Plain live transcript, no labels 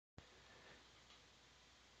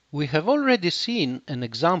We have already seen an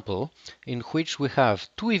example in which we have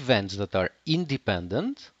two events that are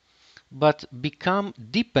independent but become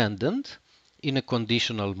dependent in a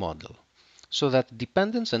conditional model. So that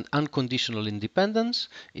dependence and unconditional independence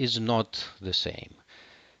is not the same.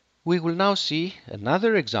 We will now see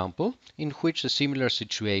another example in which a similar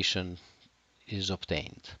situation is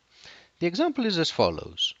obtained. The example is as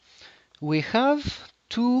follows. We have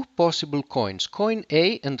two possible coins, coin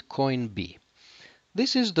A and coin B.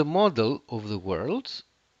 This is the model of the world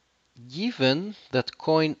given that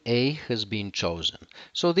coin A has been chosen.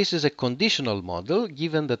 So this is a conditional model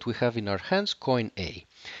given that we have in our hands coin A.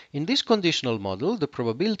 In this conditional model, the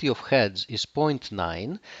probability of heads is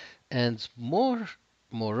 0.9 and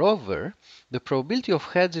moreover, the probability of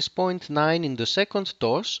heads is 0.9 in the second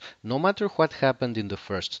toss, no matter what happened in the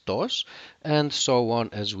first toss, and so on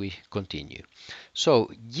as we continue. So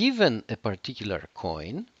given a particular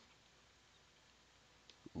coin,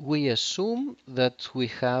 we assume that we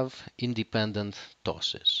have independent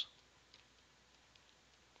tosses.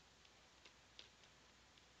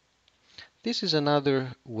 This is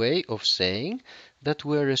another way of saying that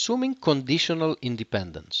we are assuming conditional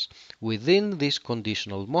independence. Within this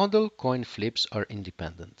conditional model, coin flips are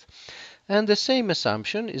independent. And the same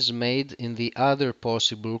assumption is made in the other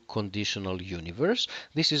possible conditional universe.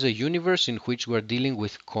 This is a universe in which we are dealing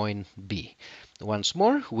with coin B. Once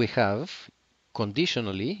more, we have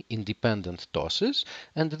conditionally independent tosses,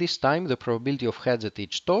 and this time the probability of heads at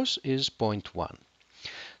each toss is 0.1.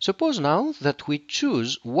 Suppose now that we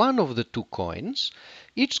choose one of the two coins.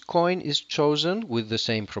 Each coin is chosen with the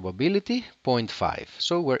same probability, 0.5.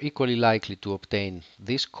 So we're equally likely to obtain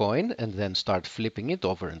this coin and then start flipping it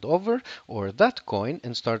over and over, or that coin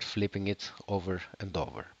and start flipping it over and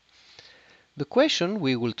over. The question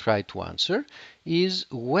we will try to answer is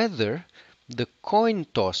whether the coin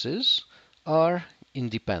tosses are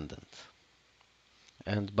independent.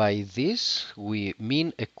 And by this we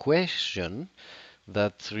mean a question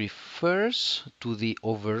that refers to the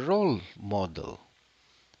overall model.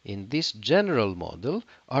 In this general model,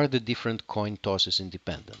 are the different coin tosses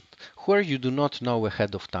independent, where you do not know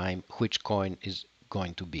ahead of time which coin is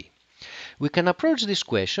going to be? We can approach this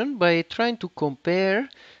question by trying to compare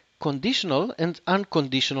conditional and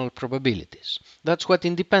unconditional probabilities. That's what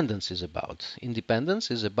independence is about.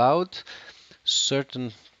 Independence is about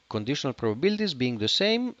certain conditional probabilities being the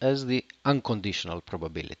same as the unconditional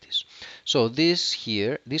probabilities. So this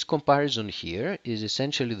comparison here is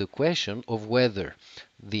essentially the question of whether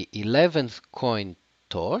the 11th coin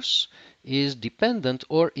toss is dependent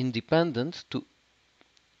or independent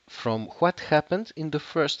from what happened in the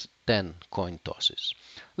first 10 coin tosses.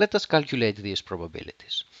 Let us calculate these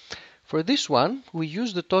probabilities. For this one, we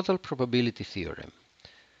use the total probability theorem.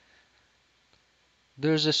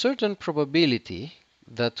 There's a certain probability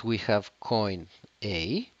that we have coin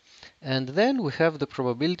A, and then we have the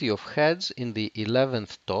probability of heads in the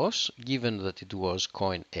 11th toss, given that it was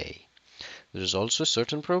coin A. There's also a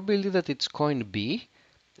certain probability that it's coin B,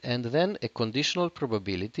 and then a conditional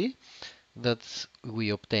probability that we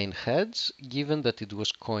obtain heads, given that it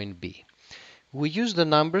was coin B. We use the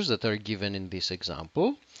numbers that are given in this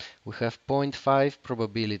example. We have 0.5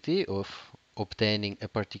 probability of obtaining a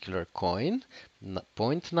particular coin,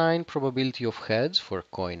 0.9 probability of heads for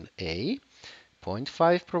coin A,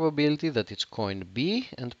 0.5 probability that it's coin B,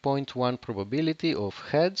 and 0.1 probability of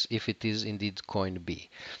heads if it is indeed coin B.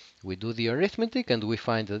 We do the arithmetic and we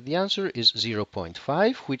find that the answer is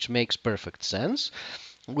 0.5, which makes perfect sense.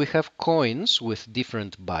 We have coins with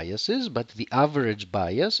different biases, but the average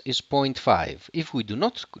bias is 0.5. If we do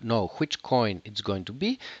not know which coin it's going to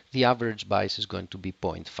be, the average bias is going to be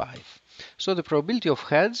 0.5. So the probability of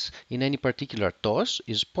heads in any particular toss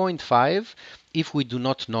is 0.5 if we do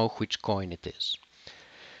not know which coin it is.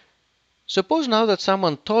 Suppose now that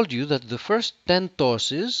someone told you that the first 10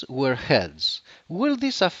 tosses were heads. Will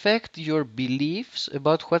this affect your beliefs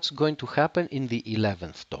about what's going to happen in the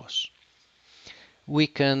 11th toss? We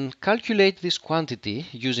can calculate this quantity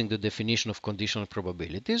using the definition of conditional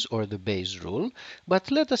probabilities or the Bayes rule,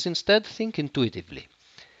 but let us instead think intuitively.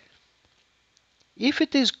 If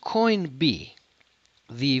it is coin B,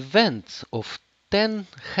 the event of 10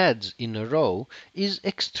 heads in a row is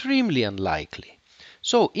extremely unlikely.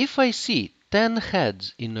 So if I see 10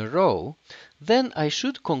 heads in a row, then I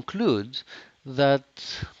should conclude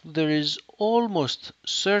that there is almost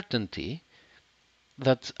certainty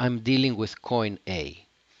that I'm dealing with coin A.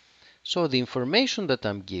 So the information that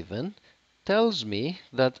I'm given tells me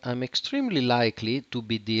that I'm extremely likely to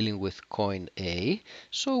be dealing with coin A,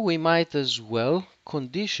 so we might as well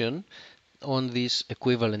condition on this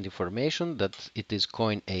equivalent information that it is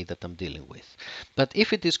coin A that I'm dealing with. But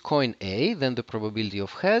if it is coin A, then the probability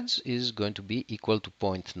of heads is going to be equal to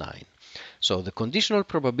 0.9. So the conditional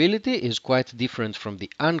probability is quite different from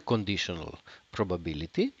the unconditional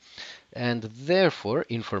probability, and therefore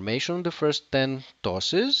information on the first 10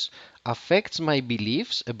 tosses affects my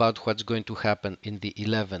beliefs about what's going to happen in the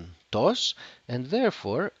 11th toss, and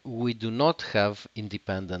therefore we do not have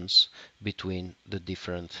independence between the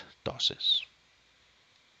different tosses.